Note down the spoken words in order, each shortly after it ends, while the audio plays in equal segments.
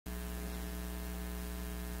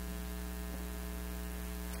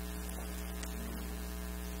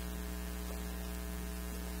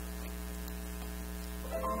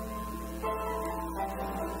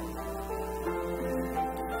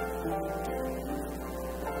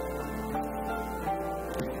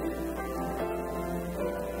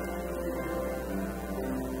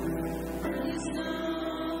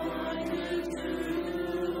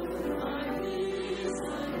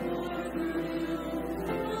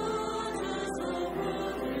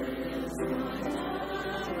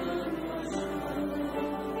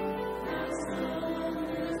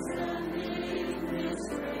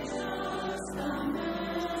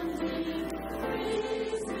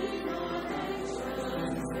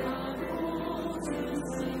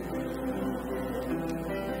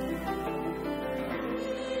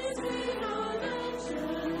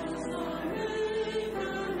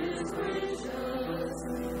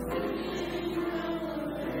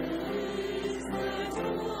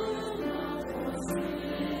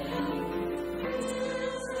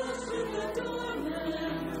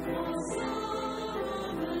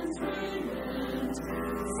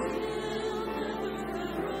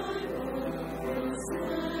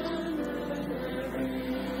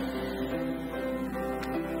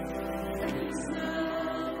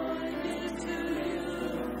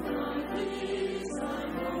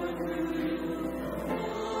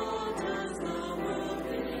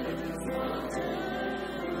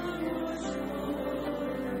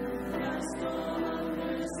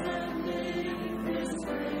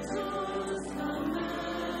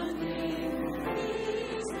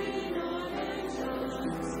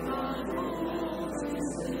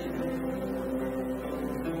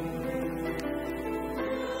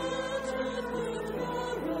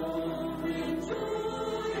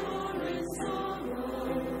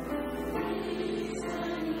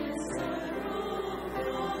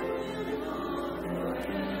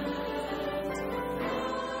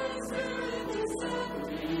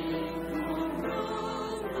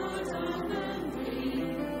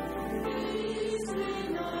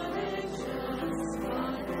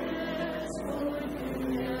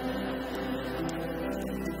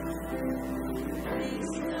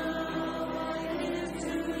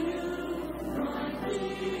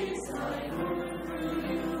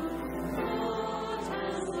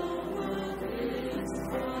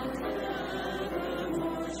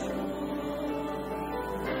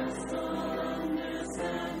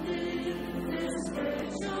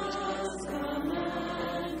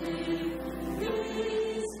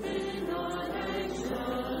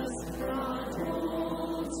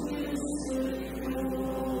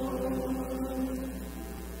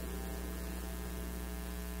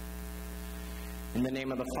In the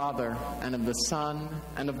name of the Father, and of the Son,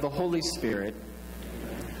 and of the Holy Spirit,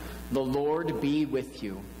 the Lord be with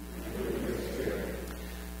you.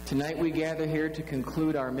 Tonight we gather here to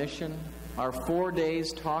conclude our mission, our 4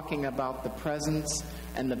 days talking about the presence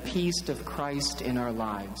and the peace of Christ in our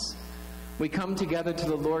lives. We come together to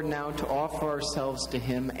the Lord now to offer ourselves to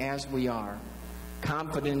Him as we are,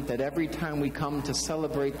 confident that every time we come to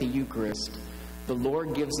celebrate the Eucharist, the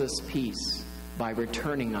Lord gives us peace by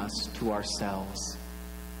returning us to ourselves.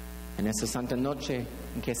 En esta Santa Noche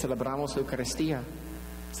en que celebramos la Eucaristía,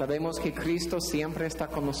 sabemos que Cristo siempre está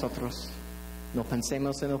con nosotros. No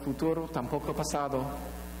pensemos en el futuro, tampoco pasado,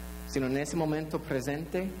 sino en ese momento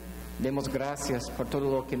presente, demos gracias por todo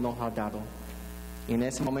lo que nos ha dado. Y en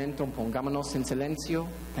ese momento pongámonos en silencio,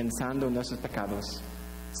 pensando en nuestros pecados.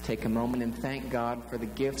 Let's take a moment and thank God for the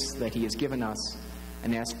gifts that He has given us,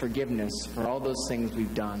 and ask forgiveness for all those things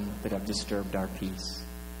we've done that have disturbed our peace.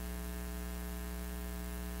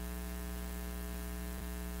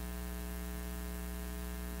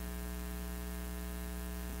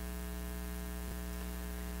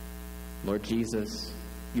 Lord Jesus,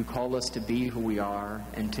 you call us to be who we are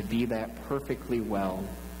and to be that perfectly well.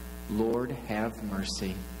 Lord, have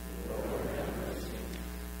mercy.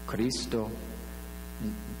 Cristo,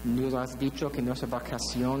 nos has dicho que nuestra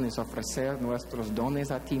vocación es ofrecer nuestros dones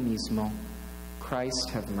a ti mismo. Christ,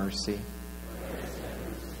 have mercy.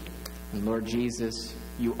 And Lord Jesus,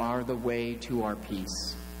 you are the way to our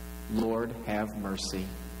peace. Lord, have mercy.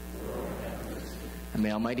 And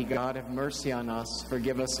may Almighty God have mercy on us,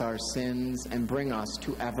 forgive us our sins, and bring us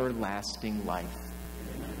to everlasting life.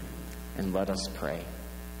 And let us pray.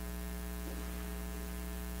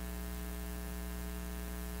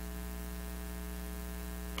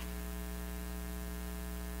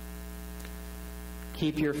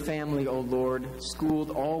 Keep your family, O Lord, schooled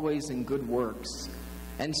always in good works,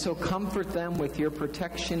 and so comfort them with your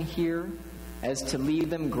protection here, as to lead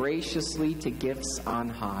them graciously to gifts on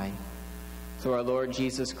high. Through our Lord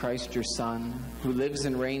Jesus Christ, your Son, who lives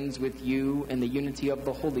and reigns with you in the unity of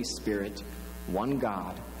the Holy Spirit, one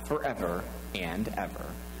God, forever and ever.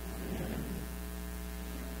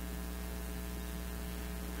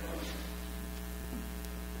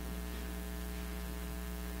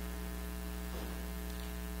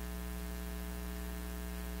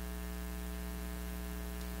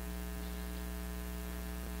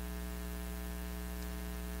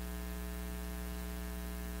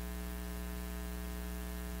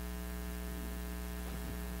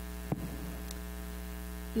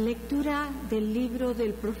 Lectura del libro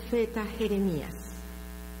del profeta Jeremías.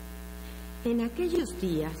 En aquellos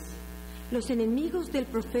días, los enemigos del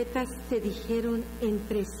profeta se dijeron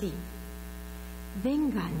entre sí: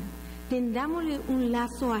 vengan, tendámosle un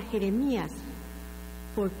lazo a Jeremías,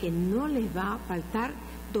 porque no les va a faltar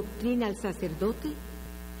doctrina al sacerdote,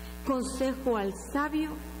 consejo al sabio,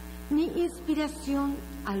 ni inspiración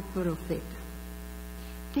al profeta.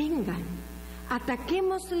 Vengan,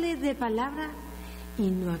 ataquémosle de palabra y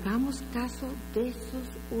no hagamos caso de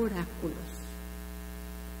sus oráculos.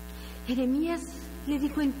 Jeremías le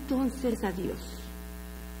dijo entonces a Dios: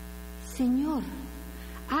 Señor,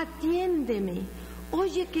 atiéndeme,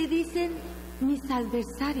 oye qué dicen mis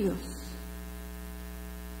adversarios.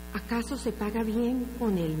 ¿Acaso se paga bien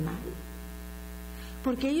con el mal?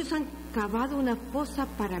 Porque ellos han cavado una fosa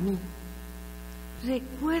para mí.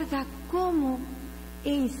 Recuerda cómo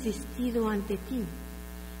he insistido ante ti,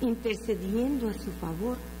 intercediendo a su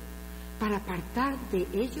favor para apartar de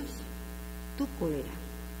ellos tu cólera.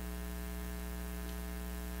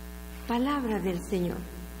 Palabra del Señor.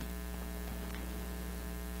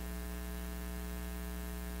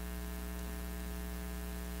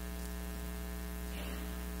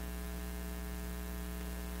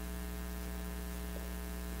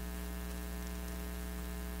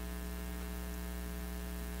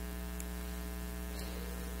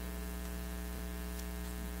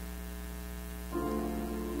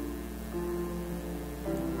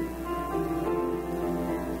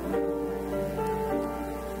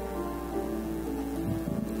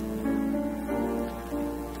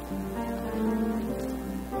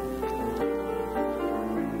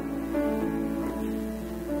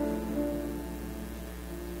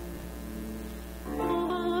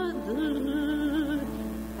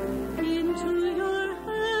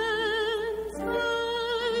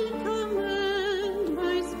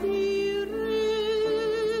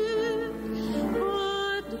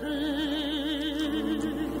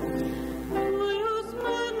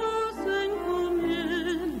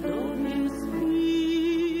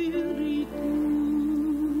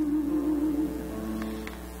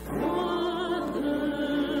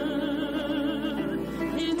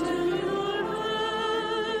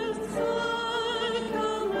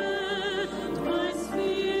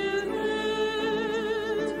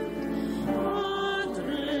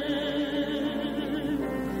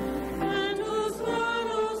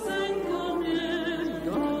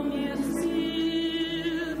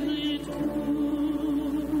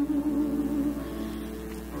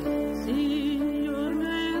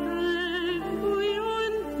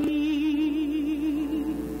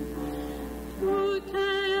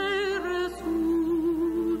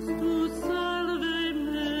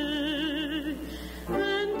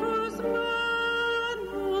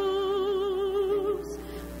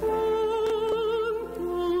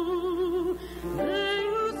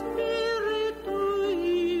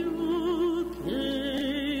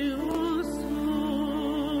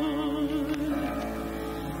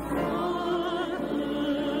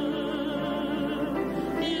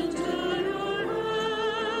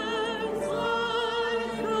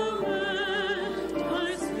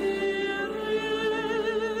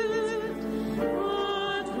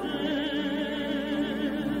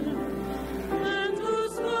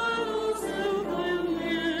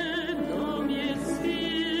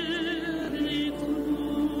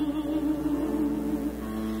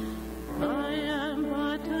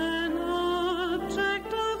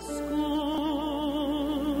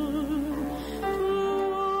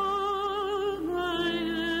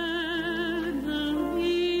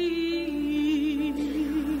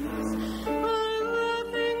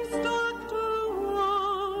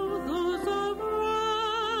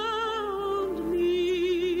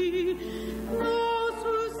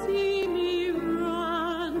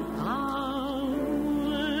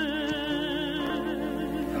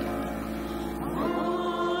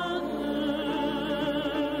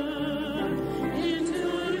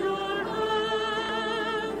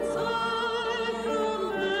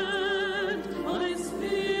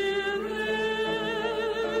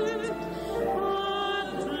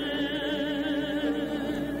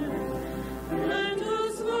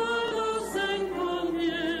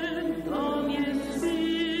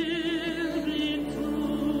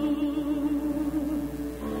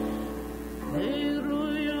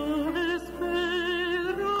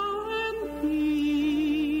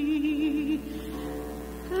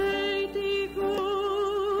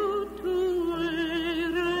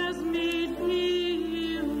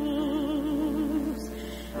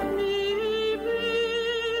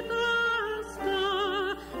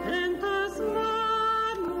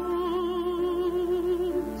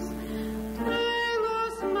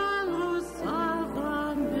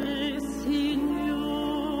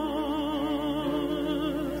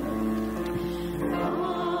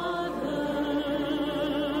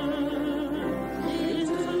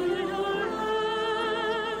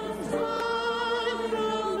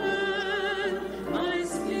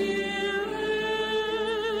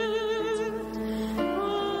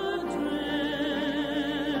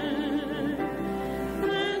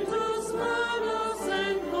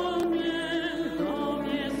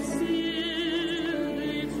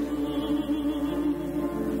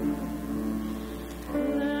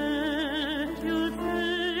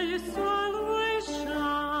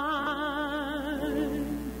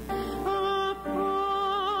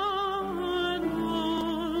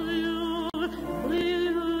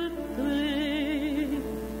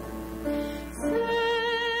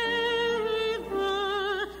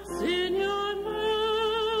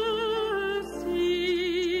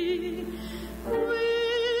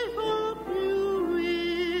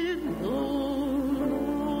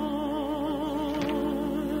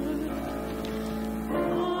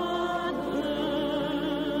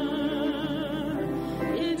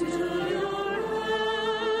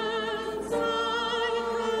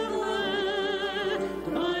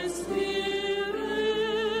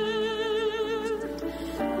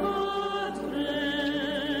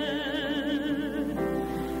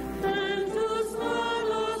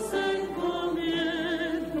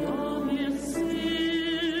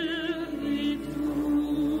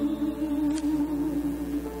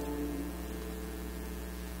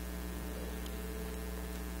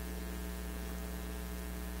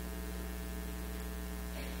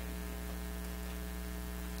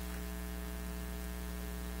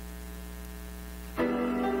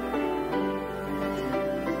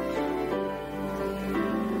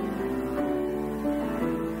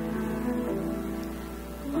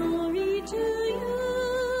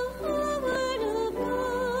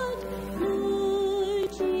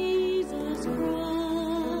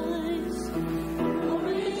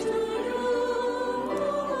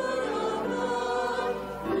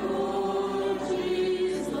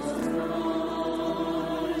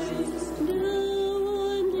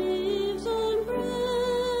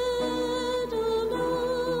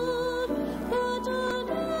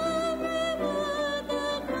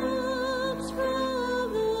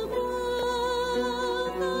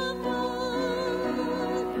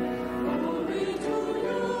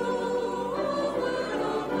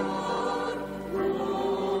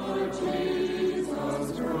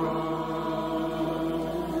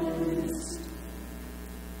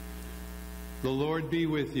 The Lord be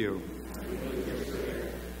with you.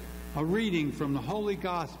 A reading from the Holy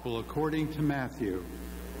Gospel according to Matthew.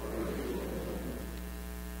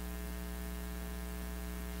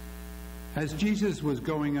 As Jesus was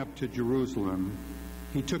going up to Jerusalem,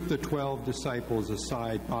 he took the 12 disciples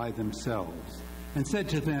aside by themselves and said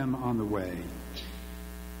to them on the way,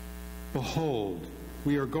 "Behold,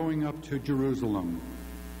 we are going up to Jerusalem,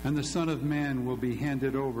 and the Son of Man will be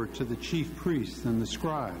handed over to the chief priests and the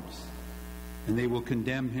scribes, and they will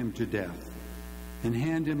condemn him to death and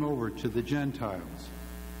hand him over to the Gentiles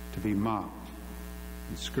to be mocked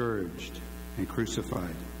and scourged and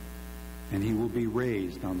crucified, and he will be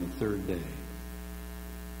raised on the third day."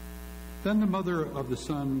 Then the mother of the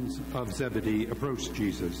sons of Zebedee approached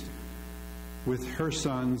Jesus with her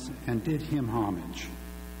sons and did him homage,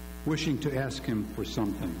 wishing to ask him for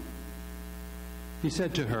something. He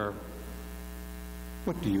said to her,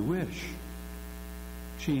 "What do you wish?"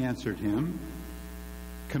 She answered him,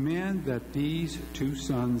 "Command that these 2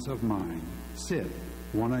 sons of mine sit,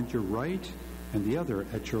 one at your right and the other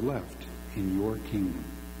at your left, in your kingdom."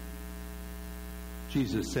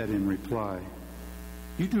 Jesus said in reply,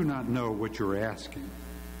 "You do not know what you're asking.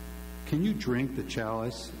 Can you drink the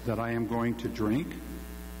chalice that I am going to drink?"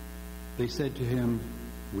 They said to him,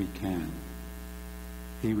 "We can."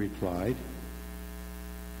 He replied,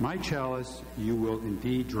 "My chalice you will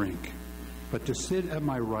indeed drink, but to sit at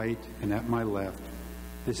my right and at my left,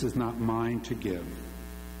 this is not mine to give,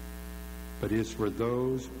 but is for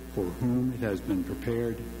those for whom it has been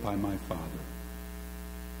prepared by my Father."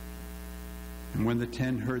 And when the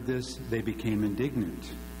 10 heard this, they became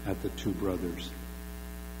indignant at the 2 brothers.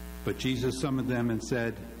 But Jesus summoned them and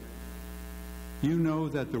said, "You know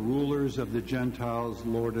that the rulers of the Gentiles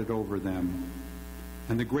lord it over them,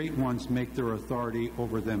 and the great ones make their authority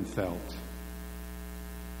over them felt.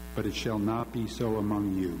 But it shall not be so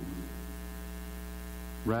among you.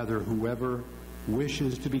 Rather, whoever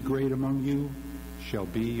wishes to be great among you shall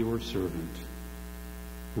be your servant.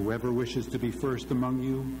 Whoever wishes to be first among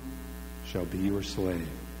you shall be your slave.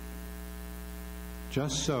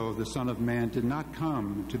 Just so the Son of Man did not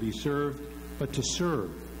come to be served, but to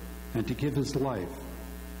serve and to give his life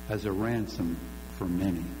as a ransom for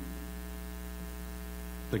many."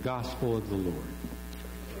 The Gospel of the Lord.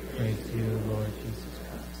 Praise to you, Lord Jesus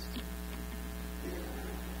Christ.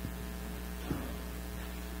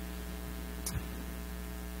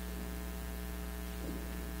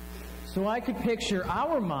 So I could picture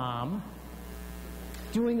our mom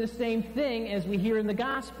doing the same thing as we hear in the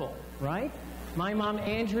gospel, right? My mom,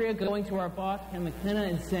 Andrea, going to our boss, Ken McKenna,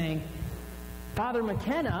 and saying, "Father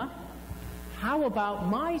McKenna, how about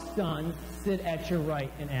my sons sit at your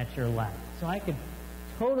right and at your left?" So I could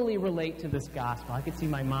totally relate to this gospel. I could see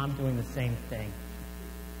my mom doing the same thing.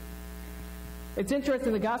 It's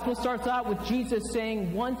interesting, the gospel starts out with Jesus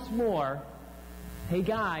saying once more, "Hey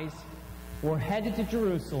guys, we're headed to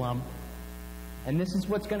Jerusalem, and this is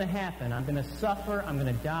what's going to happen. I'm going to suffer, I'm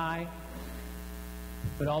going to die,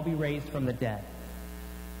 but I'll be raised from the dead."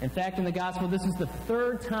 In fact, in the gospel, this is the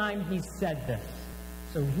 3rd time he's said this.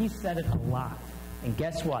 So he said it a lot. And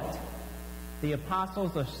guess what? The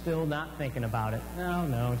apostles are still not thinking about it.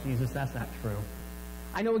 No, Jesus, that's not true.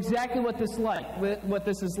 I know exactly what this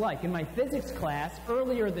is like. In my physics class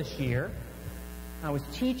earlier this year, I was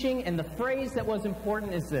teaching, and the phrase that was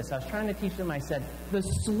important is this. I was trying to teach them, I said, the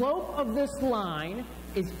slope of this line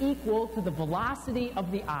is equal to the velocity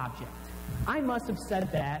of the object. I must have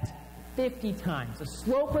said that 50 times. The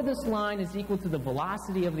slope of this line is equal to the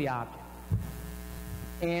velocity of the object.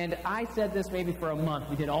 And I said this maybe for a month.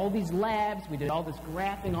 We did all these labs, we did all this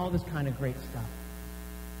graphing, all this kind of great stuff.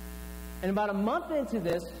 And about a month into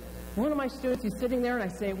this, one of my students, he's sitting there, and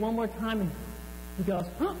I say it one more time, and he goes,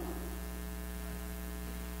 "Huh?"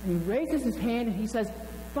 And he raises his hand and he says,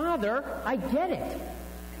 "Father, I get it.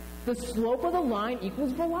 The slope of the line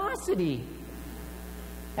equals velocity."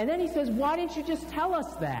 And then he says, "Why didn't you just tell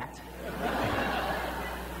us that?"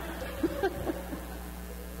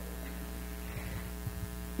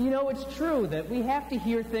 You know, it's true that we have to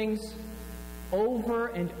hear things over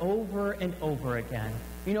and over and over again.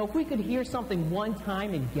 You know, if we could hear something one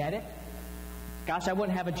time and get it, gosh, I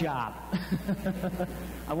wouldn't have a job.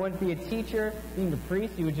 I wouldn't be a teacher, being a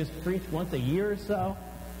priest. You would just preach once a year or so.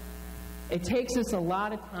 It takes us a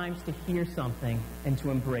lot of times to hear something and to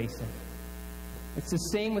embrace it. It's the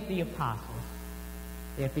same with the apostles.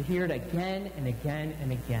 They have to hear it again and again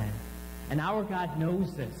and again. And our God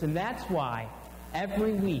knows this. And that's why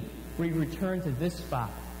every week we return to this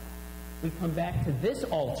spot. We come back to this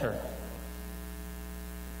altar.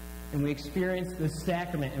 And we experience this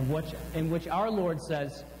sacrament in which our Lord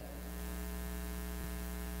says,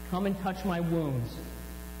 come and touch my wounds.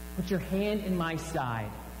 Put your hand in my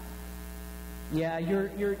side. Yeah,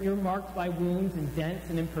 you're marked by wounds and dents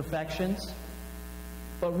and imperfections.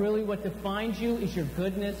 But really what defines you is your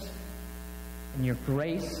goodness and your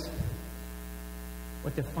grace.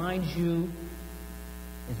 What defines you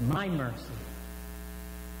is my mercy.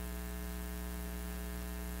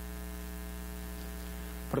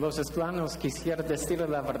 Por los hispanos quisiera decir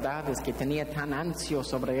la verdad es que tenía tan ansio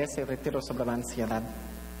sobre ese retiro sobre la ansiedad.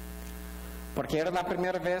 Porque era la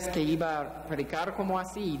primera vez que iba a predicar como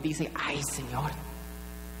así y dice, ay Señor,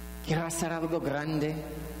 quiero hacer algo grande,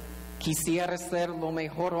 quisiera ser lo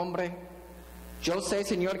mejor hombre. Yo sé,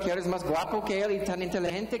 Señor, que eres más guapo que Él y tan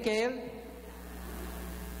inteligente que Él,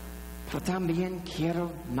 pero también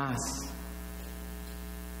quiero más.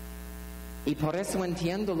 Y por eso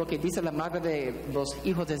entiendo lo que dice la madre de los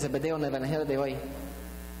hijos de Zebedeo en el Evangelio de hoy.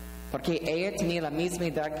 Porque ella tenía la misma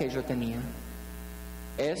edad que yo tenía.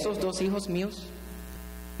 Esos dos hijos míos,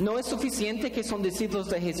 no es suficiente que son discípulos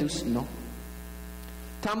de Jesús, no.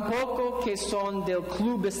 Tampoco que son del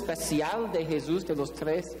club especial de Jesús, de los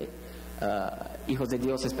 3 hijos de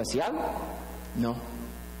Dios especial, no.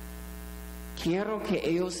 Quiero que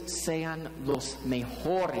ellos sean los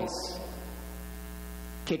mejores.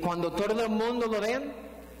 Que cuando todo el mundo lo ven,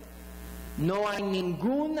 no hay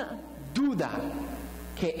ninguna duda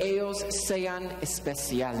que ellos sean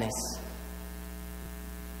especiales.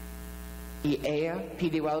 Y ella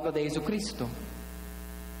pidió algo de Jesucristo.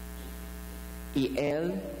 Y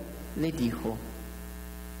Él le dijo,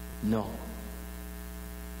 no.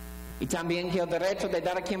 Y también que el derecho de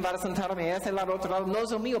dar a quien va a sentarme a ese lado, otro lado, no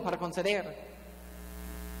es el mío para conceder.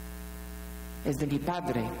 Es de mi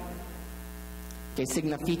Padre. Que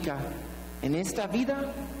significa, en esta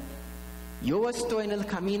vida, yo estoy en el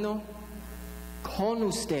camino con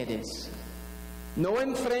ustedes. No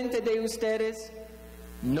enfrente de ustedes,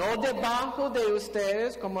 no debajo de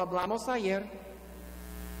ustedes, como hablamos ayer,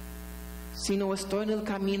 sino estoy en el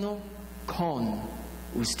camino con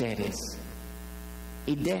ustedes.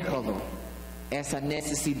 Y déjalo esa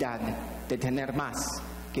necesidad de tener más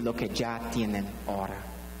que lo que ya tienen ahora.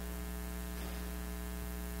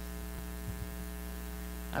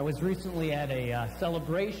 I was recently at a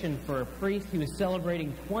celebration for a priest. He was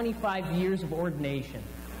celebrating 25 years of ordination.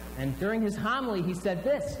 And during his homily, he said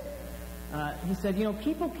this. He said, you know,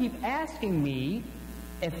 people keep asking me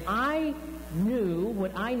if I knew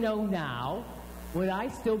what I know now, would I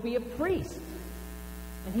still be a priest?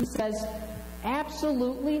 And he says,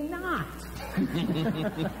 absolutely not.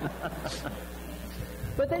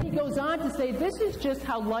 But then he goes on to say, this is just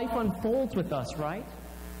how life unfolds with us, right?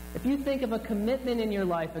 If you think of a commitment in your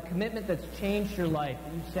life, a commitment that's changed your life,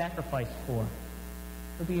 that you sacrificed for,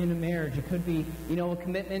 it could be in a marriage, it could be, you know, a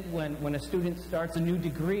commitment when a student starts a new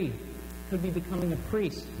degree, it could be becoming a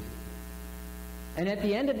priest. And at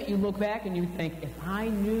the end of it, you look back and you think, if I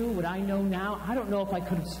knew what I know now, I don't know if I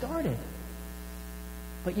could have started.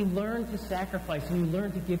 But you learn to sacrifice and you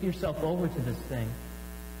learn to give yourself over to this thing.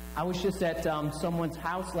 I was just at someone's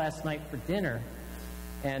house last night for dinner,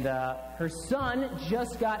 and her son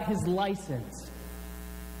just got his license.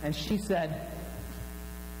 And she said,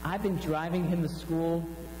 I've been driving him to school.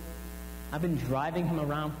 I've been driving him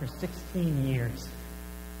around for 16 years.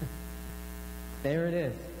 There it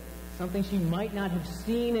is. Something she might not have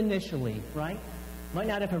seen initially, right? Might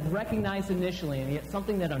not have recognized initially, and yet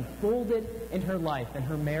something that unfolded in her life, in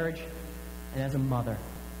her marriage, and as a mother.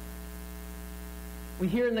 We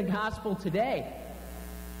hear in the gospel today,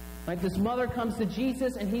 like this mother comes to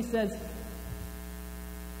Jesus and he says,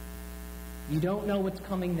 you don't know what's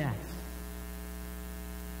coming next.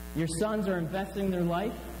 Your sons are investing their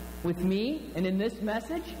life with me and in this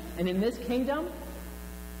message and in this kingdom.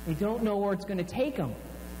 They don't know where it's going to take them.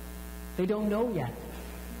 They don't know yet.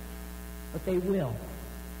 But they will.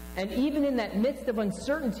 And even in that midst of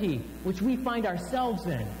uncertainty, which we find ourselves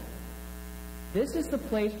in, this is the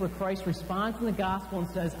place where Christ responds in the gospel and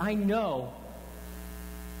says, I know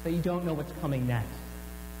that you don't know what's coming next.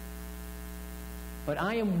 But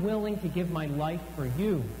I am willing to give my life for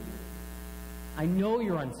you. I know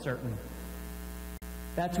you're uncertain.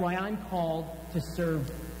 That's why I'm called to serve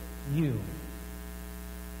you.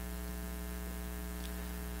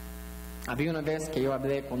 Había una vez que yo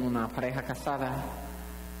hablé con una pareja casada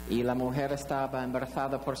y la mujer estaba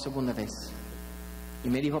embarazada por segunda vez. Y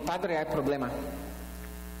me dijo, padre, hay problema.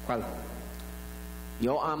 ¿Cuál?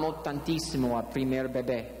 Yo amo tantísimo al primer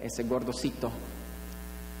bebé, ese gordocito.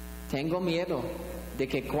 Tengo miedo de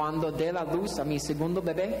que cuando dé la luz a mi segundo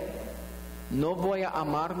bebé, no voy a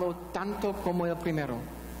amarlo tanto como el primero.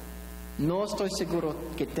 No estoy seguro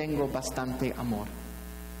que tengo bastante amor.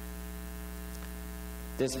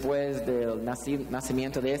 después del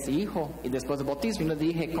nacimiento de ese hijo y después del bautismo. Y le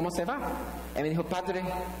dije, ¿cómo se va? Él me dijo, padre,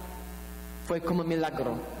 fue como un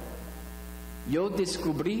milagro. Yo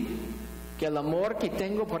descubrí que el amor que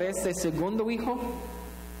tengo por ese segundo hijo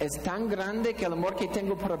es tan grande que el amor que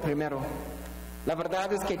tengo por el primero. La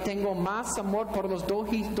verdad es que tengo más amor por los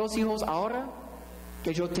dos hijos ahora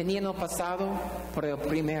que yo tenía en el pasado por el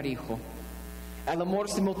primer hijo. El amor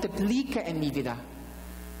se multiplica en mi vida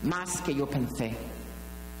más que yo pensé.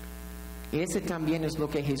 Y ese también es lo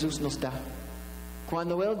que Jesús nos da.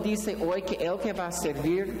 Cuando Él dice hoy que Él que va a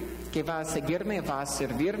servir, que va a seguirme, va a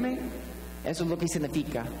servirme, eso es lo que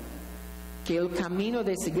significa. Que el camino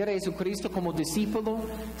de seguir a Jesucristo como discípulo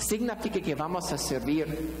significa que vamos a servir.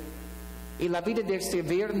 Y la vida de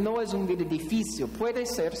servir no es una vida difícil. Puede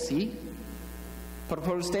ser, sí. Pero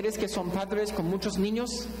por ustedes que son padres con muchos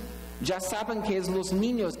niños, ya saben que es los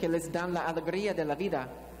niños que les dan la alegría de la vida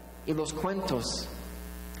y los cuentos.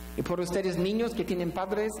 Y por ustedes niños que tienen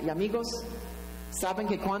padres y amigos, saben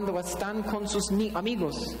que cuando están con sus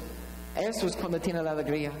amigos, eso es cuando tienen la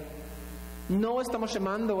alegría. No estamos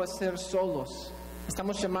llamando a ser solos,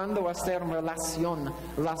 estamos llamando a ser relación,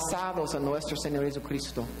 lazados a nuestro Señor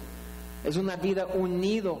Jesucristo. Es una vida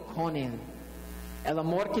unido con Él. El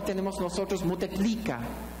amor que tenemos nosotros multiplica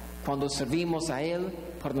cuando servimos a Él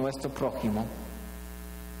por nuestro prójimo.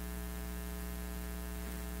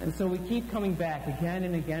 And so we keep coming back again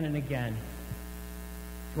and again and again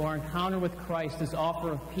to our encounter with Christ, this offer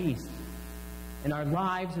of peace. In our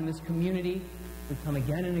lives, in this community, we come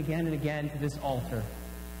again and again and again to this altar.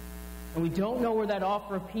 And we don't know where that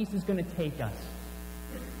offer of peace is going to take us.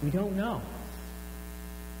 We don't know.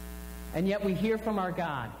 And yet we hear from our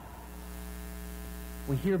God.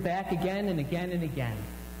 We hear back again and again and again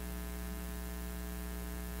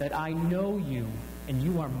that I know you and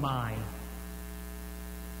you are mine.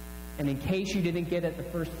 And in case you didn't get it the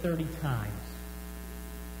first 30 times,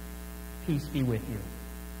 peace be with you.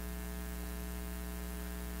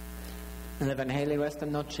 En el Evangelio esta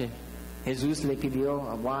noche, Jesús le pidió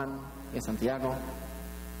a Juan y a Santiago,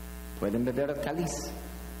 ¿pueden beber el cáliz?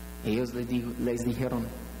 Ellos les dijeron,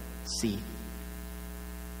 sí.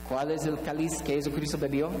 ¿Cuál es el cáliz que Jesucristo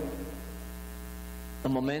bebió? El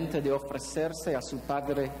momento de ofrecerse a su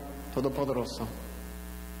Padre Todopoderoso.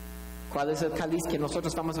 ¿Cuál es el cáliz que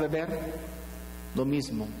nosotros vamos a beber? Lo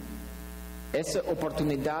mismo. Esa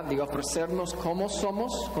oportunidad de ofrecernos como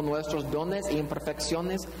somos, con nuestros dones e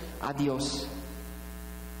imperfecciones, a Dios.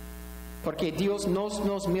 Porque Dios no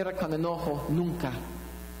nos mira con enojo, nunca.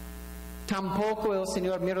 Tampoco el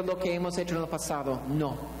Señor mira lo que hemos hecho en el pasado,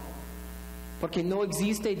 no. Porque no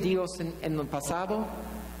existe Dios en el pasado,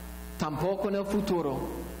 tampoco en el futuro.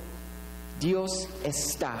 Dios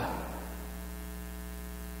está.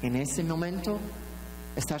 En ese momento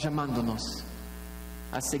está llamándonos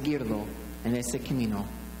a seguirlo en ese camino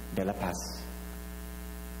de la paz.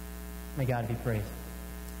 May God be praised.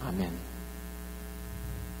 Amén.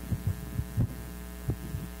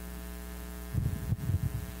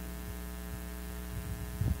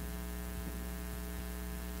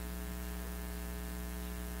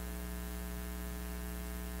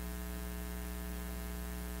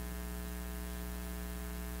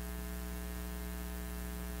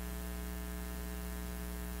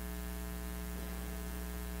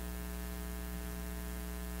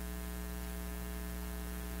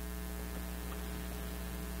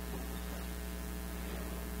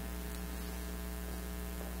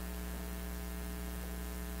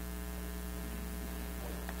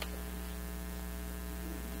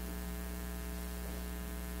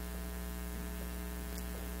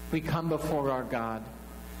 We come before our God,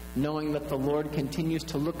 knowing that the Lord continues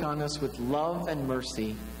to look on us with love and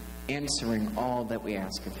mercy, answering all that we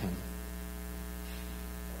ask of Him.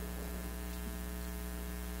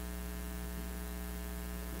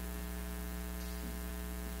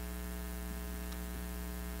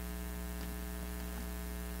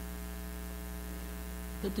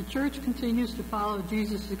 That the Church continues to follow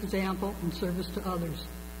Jesus' example in service to others.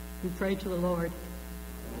 We pray to the Lord.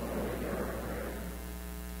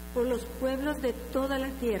 Por los pueblos de toda la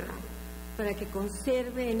tierra, para que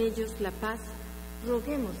conserve en ellos la paz,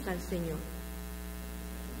 roguemos al Señor.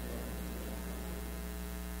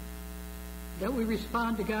 That we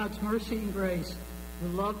respond to God's mercy and grace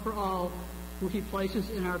with love for all who He places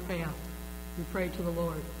in our path. We pray to the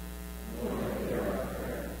Lord.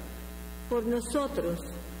 Por nosotros,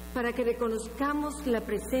 para que reconozcamos la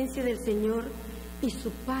presencia del Señor y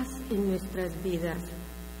su paz en nuestras vidas,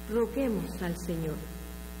 roguemos al Señor.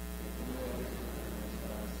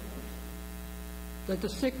 That the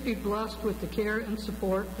sick be blessed with the care and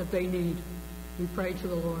support that they need. We pray to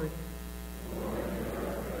the Lord.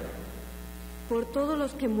 por todos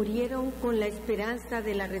los que murieron con la esperanza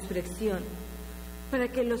de la resurrección, para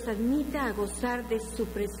que los admita a gozar de su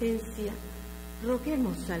presencia.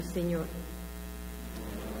 Roguemos al Señor.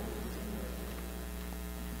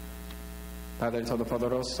 Padre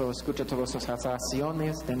Todopoderoso, escucha todas las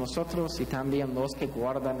oraciones de nosotros y también los que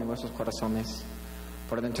guardan en nuestros corazones.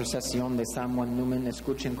 Por la intercesión de San Juan Newman,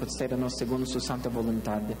 escuchen, concédenos según su santa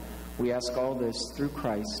voluntad. We ask all this through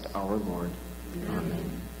Christ our Lord.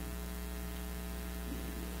 Amen.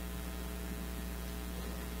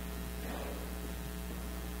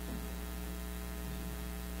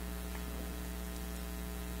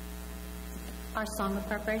 Our song of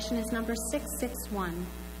preparation is number 661,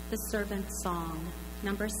 the Servant's Song,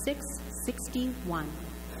 number 661.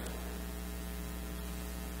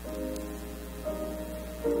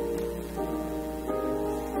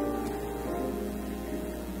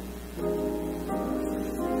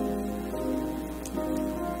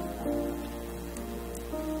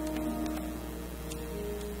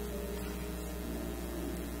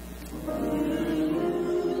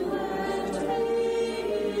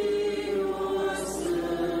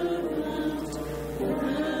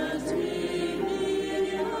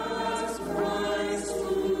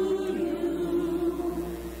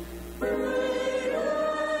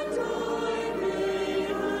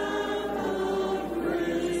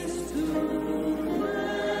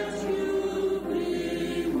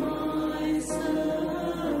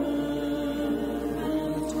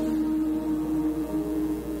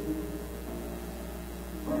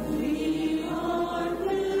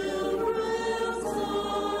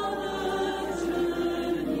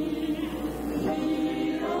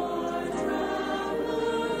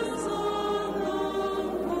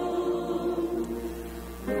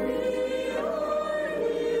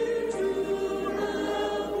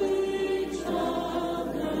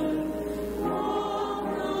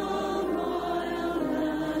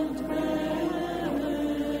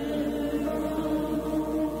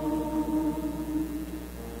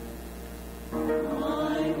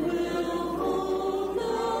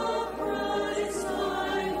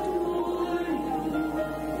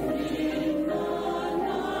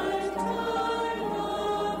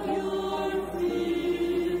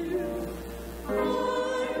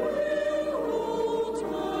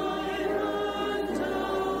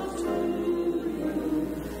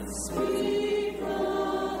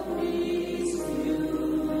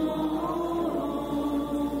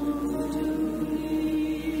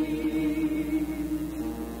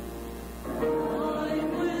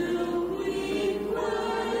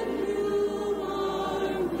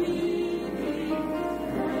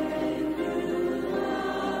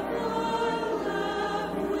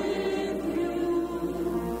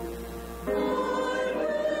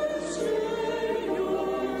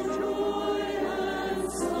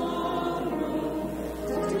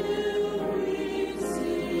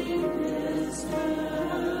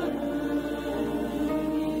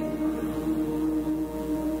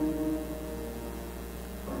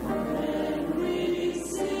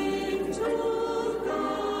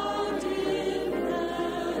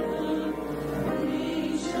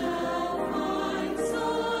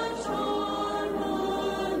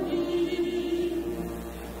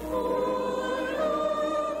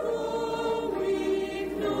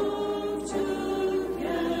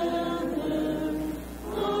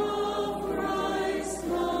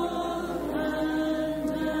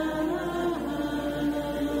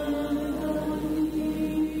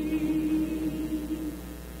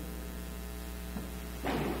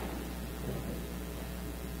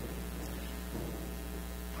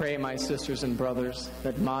 Pray, my sisters and brothers,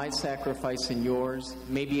 that my sacrifice and yours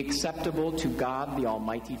may be acceptable to God the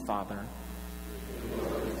Almighty Father.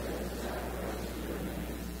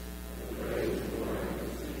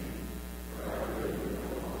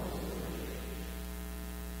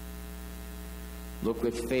 Look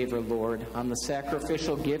with favor, Lord, on the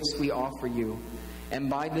sacrificial gifts we offer you, and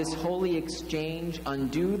by this holy exchange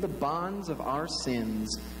undo the bonds of our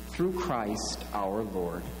sins through Christ our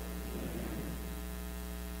Lord.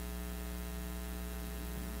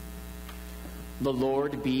 The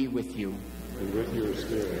Lord be with you. And with your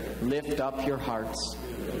spirit. Lift up your hearts.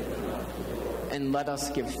 And let us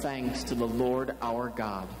give thanks to the Lord our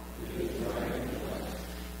God.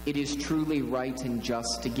 It is truly right and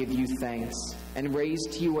just to give you thanks and raise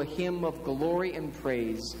to you a hymn of glory and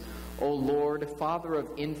praise, O Lord, Father of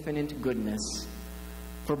infinite goodness.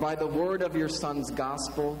 For by the word of your Son's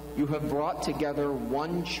gospel, you have brought together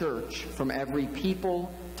one church from every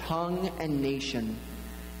people, tongue, and nation.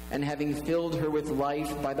 And having filled her with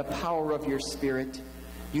life by the power of your Spirit,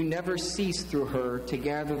 you never cease through her to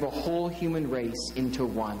gather the whole human race into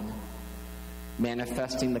one.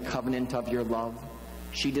 Manifesting the covenant of your love,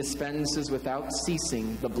 she dispenses without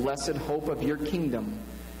ceasing the blessed hope of your kingdom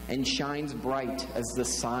and shines bright as the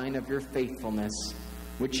sign of your faithfulness,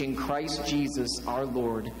 which in Christ Jesus our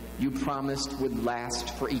Lord you promised would last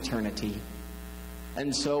for eternity.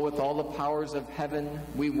 And so with all the powers of heaven,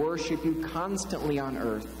 we worship you constantly on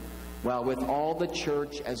earth, while with all the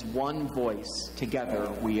church as one voice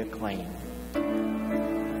together we acclaim.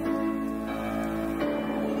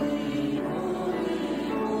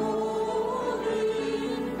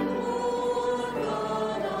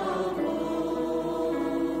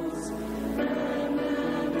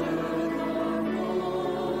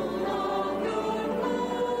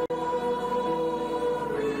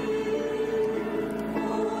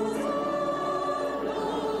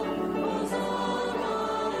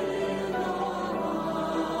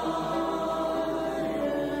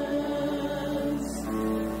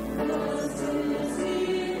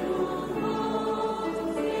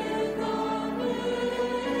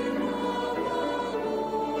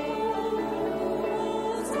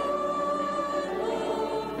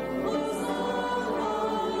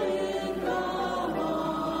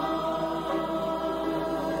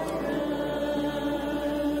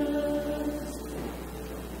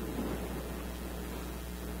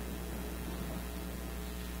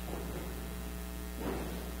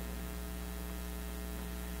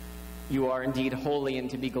 You are indeed holy and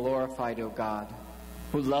to be glorified, O God,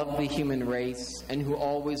 who love the human race and who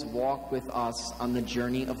always walk with us on the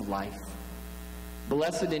journey of life.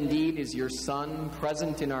 Blessed indeed is your Son,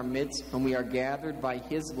 present in our midst when we are gathered by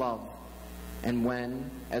his love, and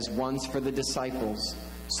when, as once for the disciples,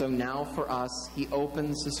 so now for us, he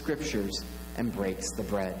opens the Scriptures and breaks the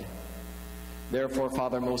bread. Therefore,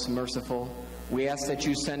 Father most merciful, we ask that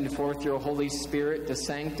you send forth your Holy Spirit to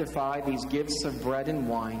sanctify these gifts of bread and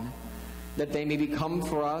wine, that they may become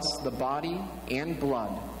for us the body and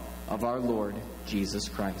blood of our Lord Jesus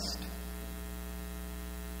Christ.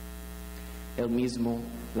 Él mismo,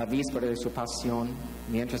 la víspera de su pasión,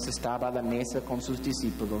 mientras estaba a la mesa con sus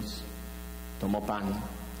discípulos, tomó pan,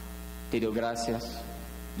 te dio gracias,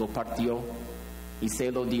 lo partió y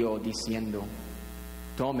se lo dio diciendo,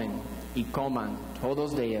 tomen y coman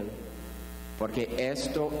todos de él, porque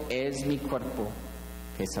esto es mi cuerpo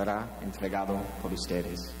que será entregado por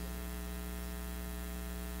ustedes.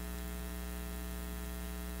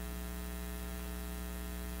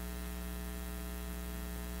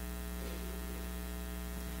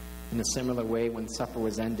 In a similar way, when supper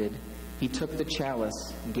was ended, he took the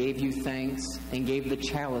chalice, gave you thanks, and gave the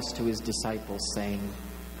chalice to his disciples, saying,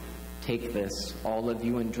 take this, all of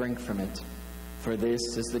you, and drink from it, for this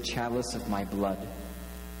is the chalice of my blood,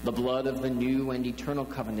 the blood of the new and eternal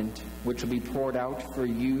covenant, which will be poured out for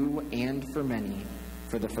you and for many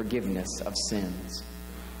for the forgiveness of sins.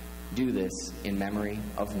 Do this in memory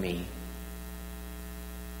of me.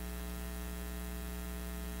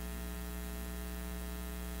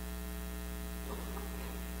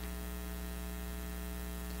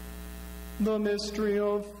 The mystery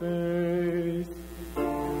of faith.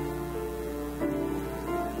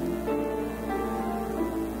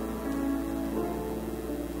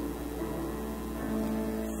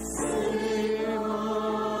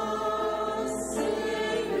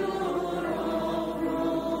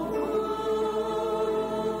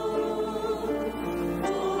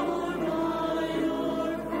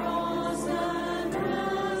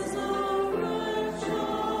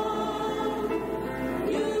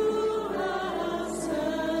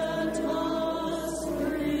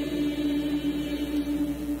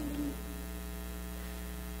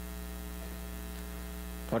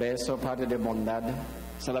 Por eso, Padre de bondad,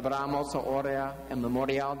 celebramos ahora el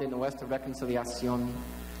memorial de nuestra reconciliación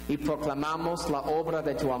y proclamamos la obra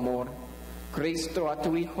de tu amor. Cristo, a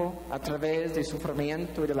tu Hijo, a través del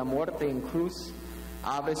sufrimiento y de la muerte en cruz,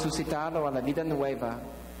 ha resucitado a la vida nueva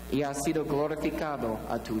y ha sido glorificado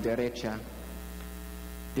a tu derecha.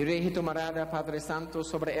 Dirige tu mirada, Padre Santo,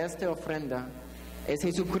 sobre esta ofrenda. Es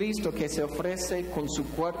Jesucristo que se ofrece con su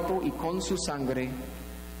cuerpo y con su sangre,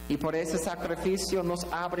 y por ese sacrificio nos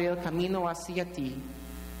abre el camino hacia ti.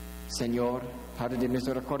 Señor, Padre de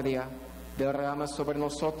misericordia, derrama sobre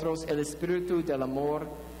nosotros el espíritu del amor,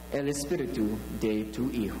 el espíritu de tu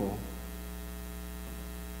Hijo.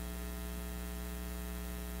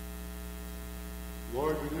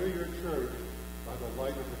 Lord, renew your church by the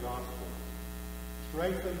light of the gospel.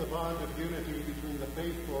 Strengthen the bond of unity between the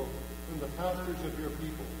faithful and the pastors of your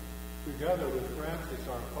people, together with Francis,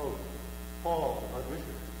 our Pope, Paul, our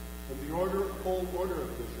Bishop, and the whole order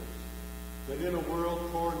of bishops, that in a world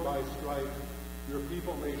torn by strife, your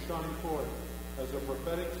people may shine forth as a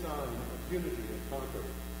prophetic sign of unity and concord.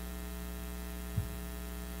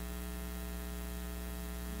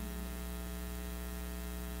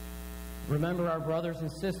 Remember our brothers and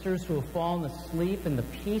sisters who have fallen asleep in the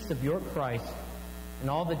peace of your Christ, and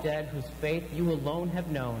all the dead whose faith you alone have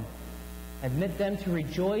known. Admit them to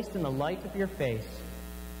rejoice in the light of your face,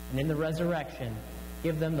 and in the resurrection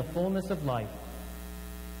give them the fullness of life.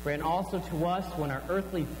 Grant also to us, when our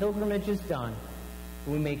earthly pilgrimage is done,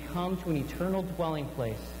 that we may come to an eternal dwelling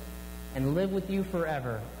place and live with you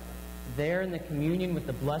forever, there in the communion with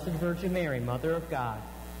the Blessed Virgin Mary, Mother of God,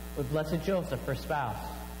 with Blessed Joseph, her spouse,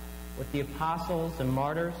 with the apostles and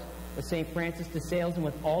martyrs, with St. Francis de Sales, and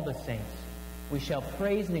with all the saints. We shall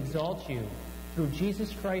praise and exalt you through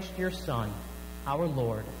Jesus Christ, your Son, our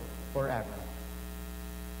Lord, forever.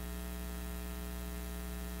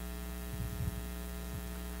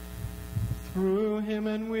 Through him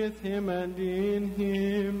and with him and in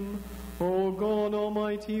him, O God,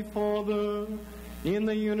 Almighty Father, in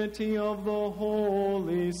the unity of the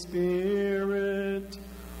Holy Spirit,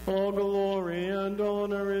 all glory and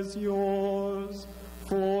honor is yours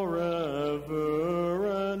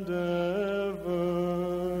forever and ever.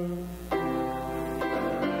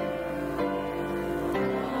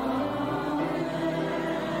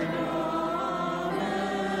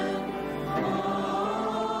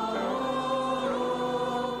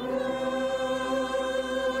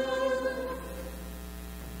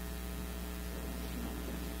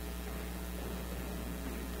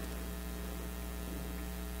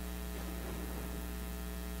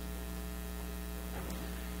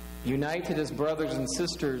 United as brothers and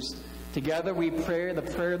sisters, together we pray the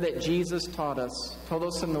prayer that Jesus taught us,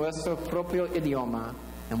 todos en nuestro propio idioma,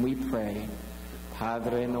 and we pray,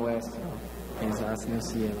 Padre nuestro, que estás en el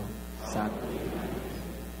cielo, santificado.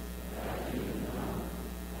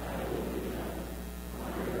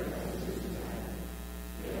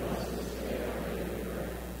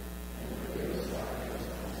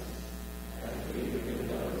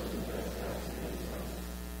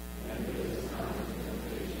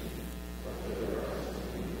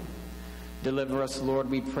 Deliver us, Lord,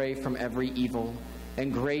 we pray, from every evil,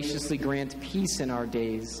 and graciously grant peace in our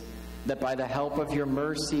days, that by the help of your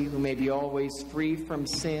mercy we may be always free from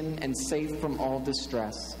sin and safe from all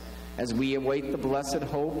distress, as we await the blessed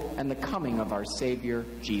hope and the coming of our Savior,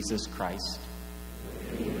 Jesus Christ.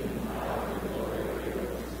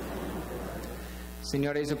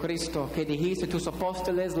 Señor Jesucristo, que dijiste tus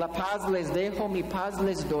apóstoles, la paz les dejo, mi paz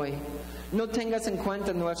les doy. No tengas en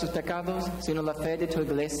cuenta nuestros pecados, sino la fe de tu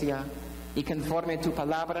iglesia. Y conforme tu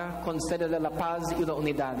palabra, concédele la paz y la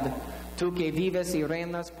unidad. Tú que vives y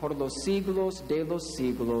reinas por los siglos de los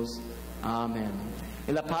siglos. Amén.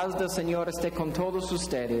 Y la paz del Señor esté con todos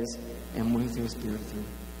ustedes, en vuestro espíritu.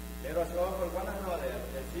 Pero por buenas noches,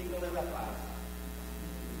 el signo de la paz.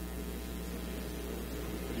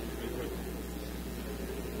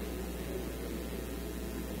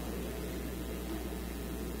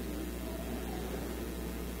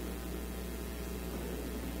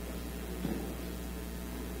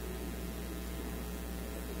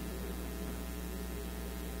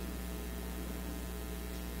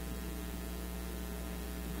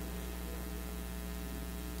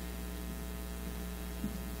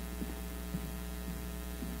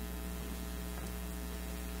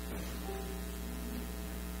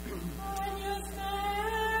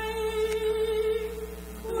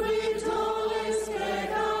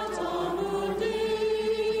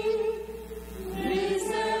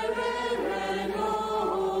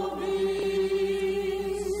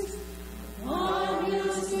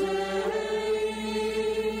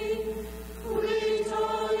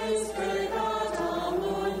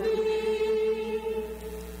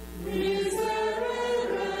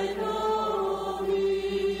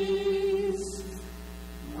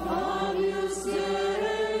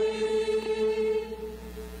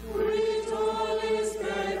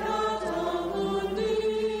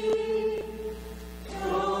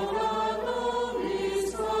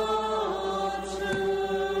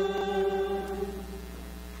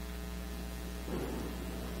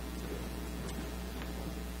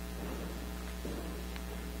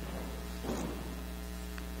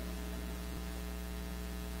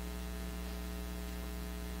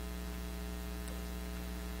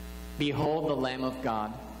 Behold the Lamb of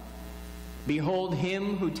God. Behold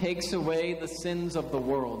him who takes away the sins of the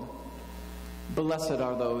world. Blessed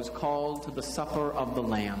are those called to the supper of the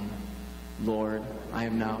Lamb. Lord, I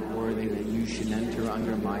am not worthy that you should enter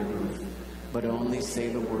under my roof, but only say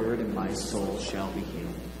the word and my soul shall be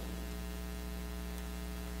healed.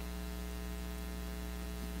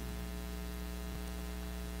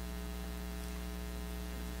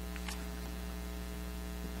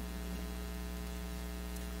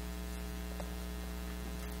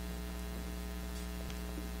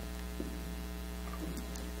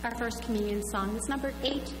 Our first communion song is number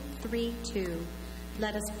 832.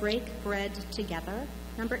 Let us break bread together.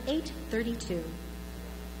 Number 832.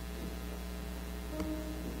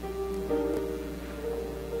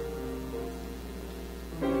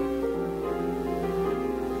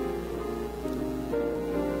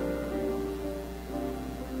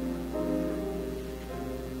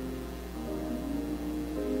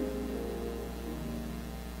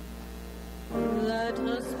 Let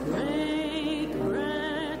us break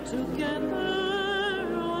bread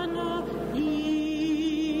together on our knees.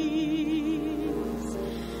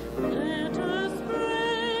 Let us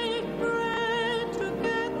break bread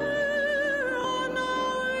together on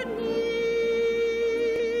our knees.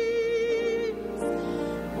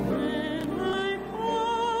 When I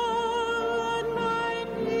fall on my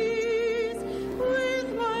knees with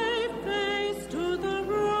my face to the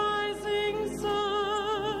rising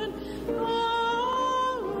sun,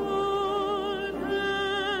 oh Lord,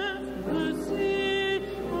 have mercy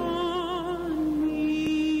on me.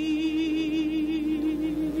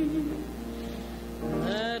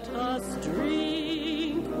 Let us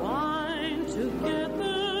drink wine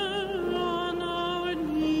together on our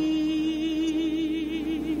knees.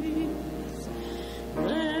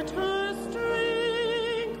 Let us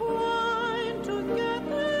drink wine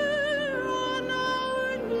together on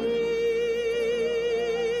our knees.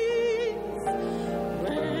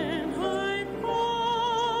 When I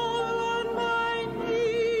fall on my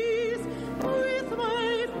knees with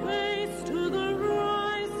my face to the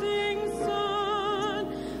rising sun,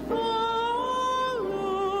 oh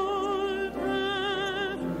Lord,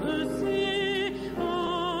 have mercy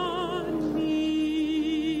on me.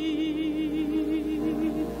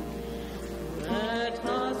 Let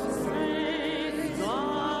us praise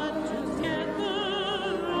God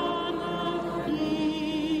together on our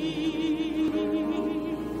knees.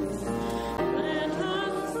 Let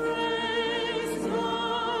us praise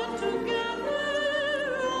God together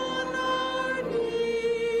on our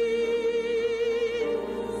knees.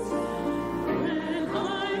 When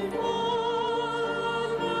I fall on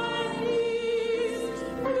my knees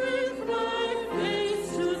with my face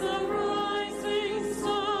to the rising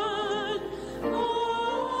sun, oh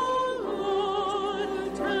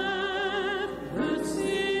Lord, have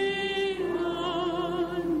mercy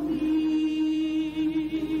on me.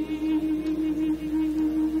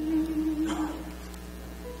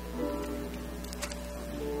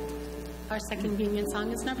 Our second communion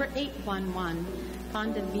song is number 811.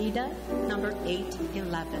 Pan de Vida, number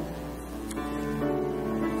 811.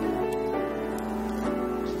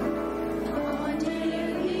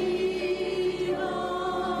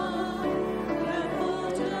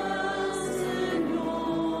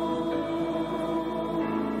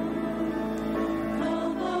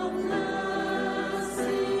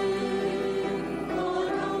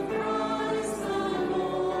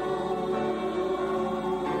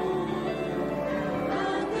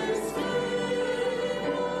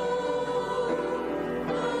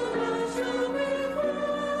 Let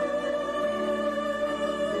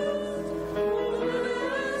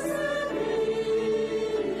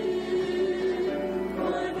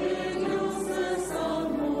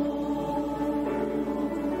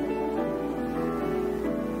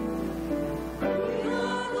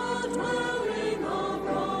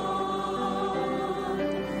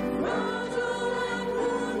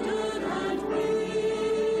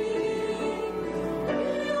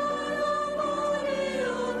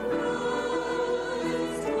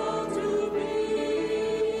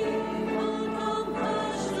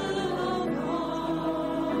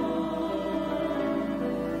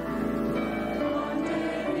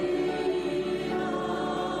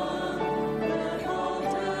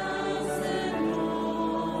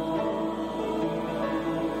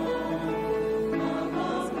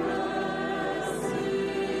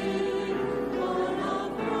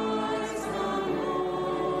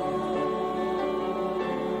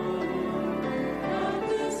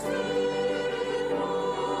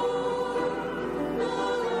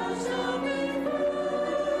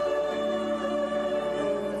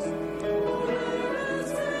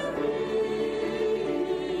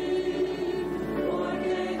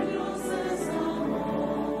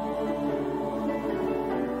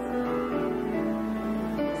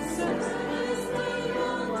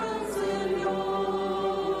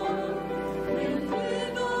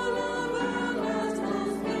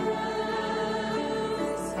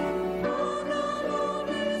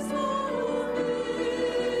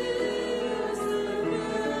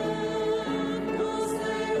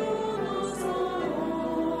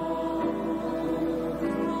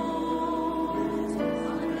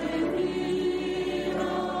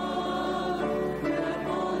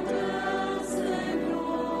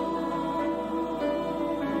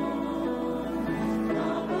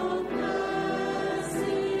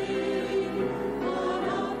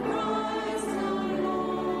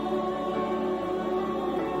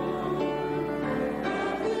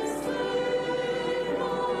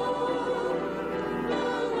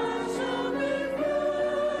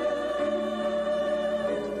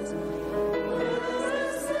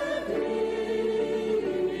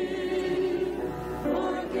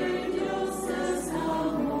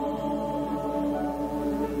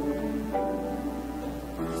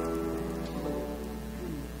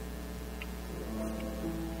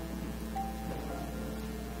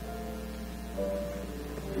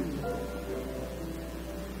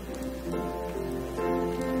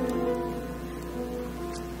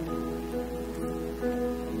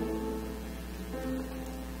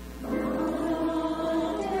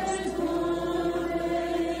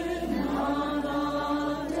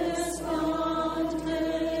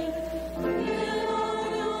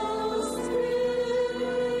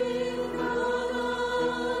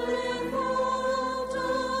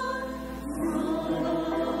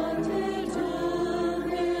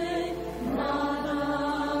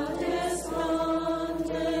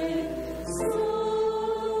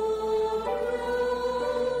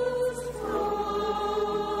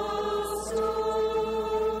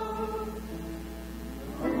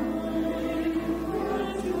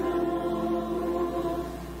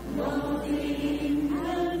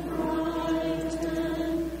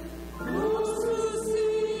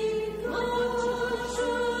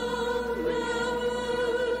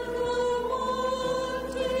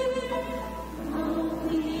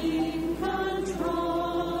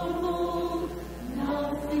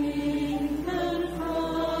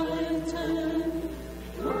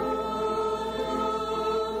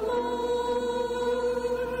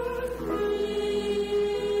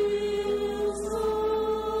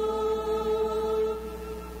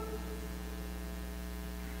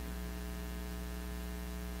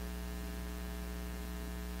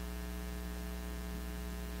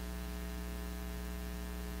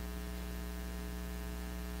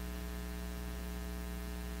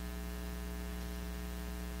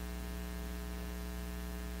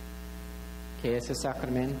que ese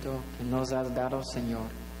sacramento que nos has dado, Señor,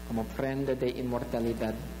 como prenda de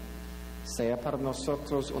inmortalidad, sea para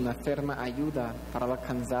nosotros una firme ayuda para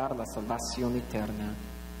alcanzar la salvación eterna.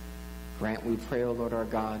 Grant, we pray, O Lord our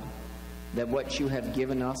God, that what you have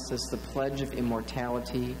given us as the pledge of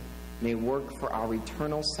immortality may work for our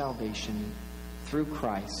eternal salvation through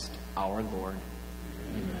Christ our Lord.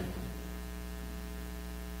 Amen.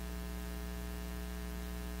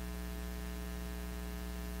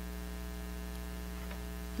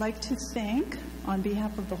 I'd like to thank, on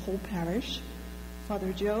behalf of the whole parish,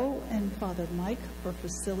 Father Joe and Father Mike for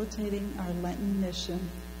facilitating our Lenten mission.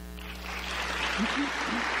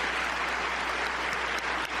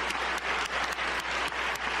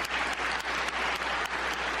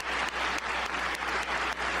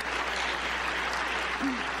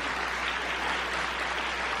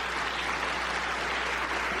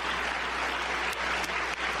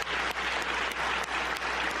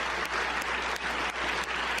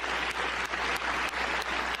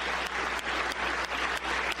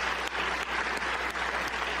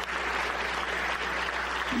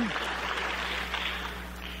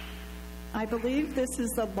 I believe this is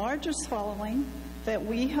the largest following that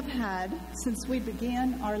we have had since we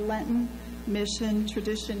began our Lenten mission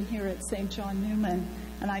tradition here at St. John Newman,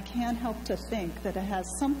 and I can't help to think that it has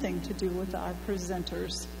something to do with our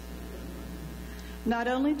presenters. Not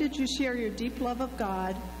only did you share your deep love of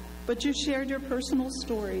God, but you shared your personal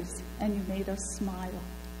stories and you made us smile.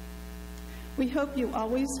 We hope you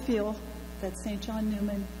always feel that St. John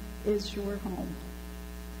Newman is your home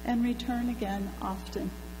and return again often.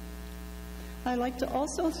 I'd like to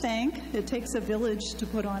also thank, it takes a village to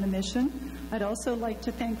put on a mission. I'd also like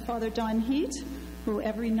to thank Father Don Heat, who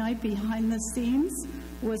every night behind the scenes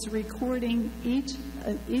was recording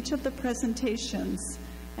each of the presentations.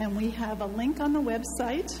 And we have a link on the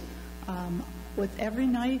website with every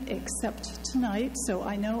night except tonight. So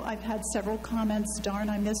I know I've had several comments, darn,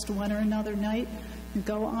 I missed one or another night. You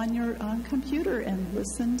go on your computer and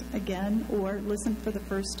listen again or listen for the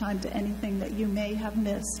first time to anything that you may have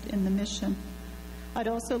missed in the mission. I'd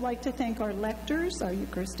also like to thank our lectors, our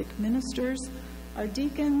Eucharistic ministers, our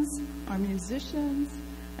deacons, our musicians,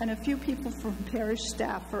 and a few people from parish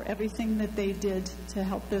staff for everything that they did to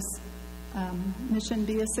help this mission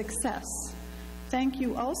be a success. Thank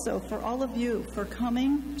you also for all of you for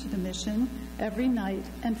coming to the mission every night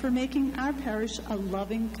and for making our parish a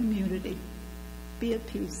loving community. Be at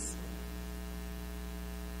peace.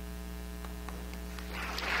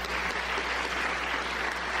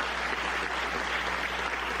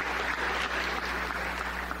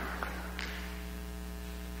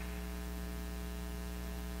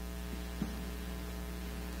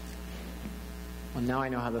 Well, now I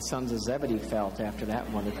know how the sons of Zebedee felt after that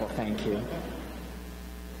wonderful thank you.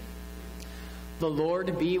 The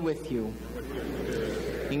Lord be with you.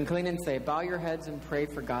 Inclínense, bow your heads and pray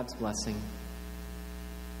for God's blessing.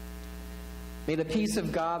 May the peace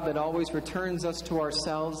of God that always returns us to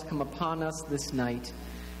ourselves come upon us this night.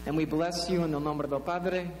 And we bless you in the nombre del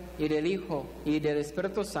Padre, y del Hijo, y del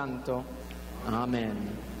Espíritu Santo.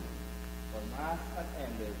 Amen.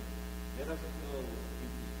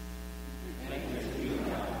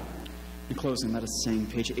 In closing, let us sing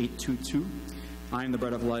page 822. I am the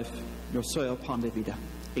bread of life. Yo soy el pan de vida.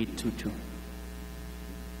 822.